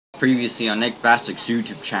previously on Nick Vasic's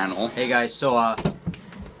YouTube channel. Hey guys, so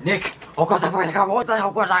Nick,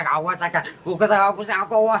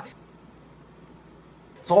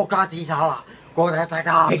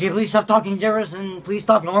 hey, can you please stop talking gibberish and please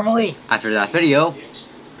talk normally? After that video,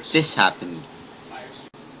 this happened.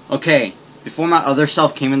 Okay, before my other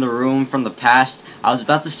self came in the room from the past, I was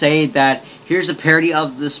about to say that here's a parody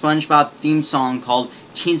of the SpongeBob theme song called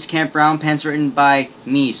Teens Camp Roundpants, written by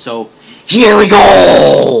me, so here we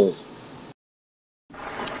go!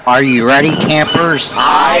 Are you ready, campers?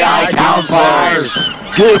 Aye, counselors!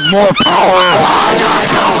 Give more power! Aye,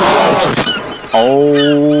 counselors!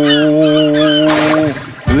 Oh,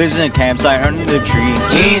 lives in a campsite under the tree.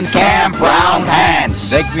 Teens Camp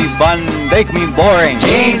Roundpants! Make me fun, make me boring.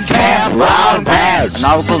 Teens Camp Roundpants!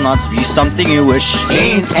 Nautical nuts be something you wish.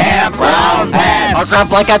 Teens Camp Roundpants! I'll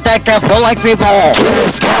grab like a deck and full like people.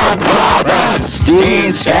 Teens Camp Roundpants!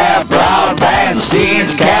 Teens Camp Roundpants!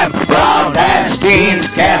 Teens Camp Roundpants! Teens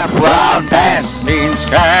Camp Roundpants! Teens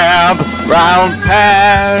Camp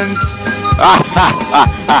Roundpants!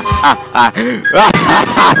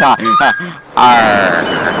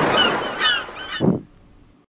 Arr.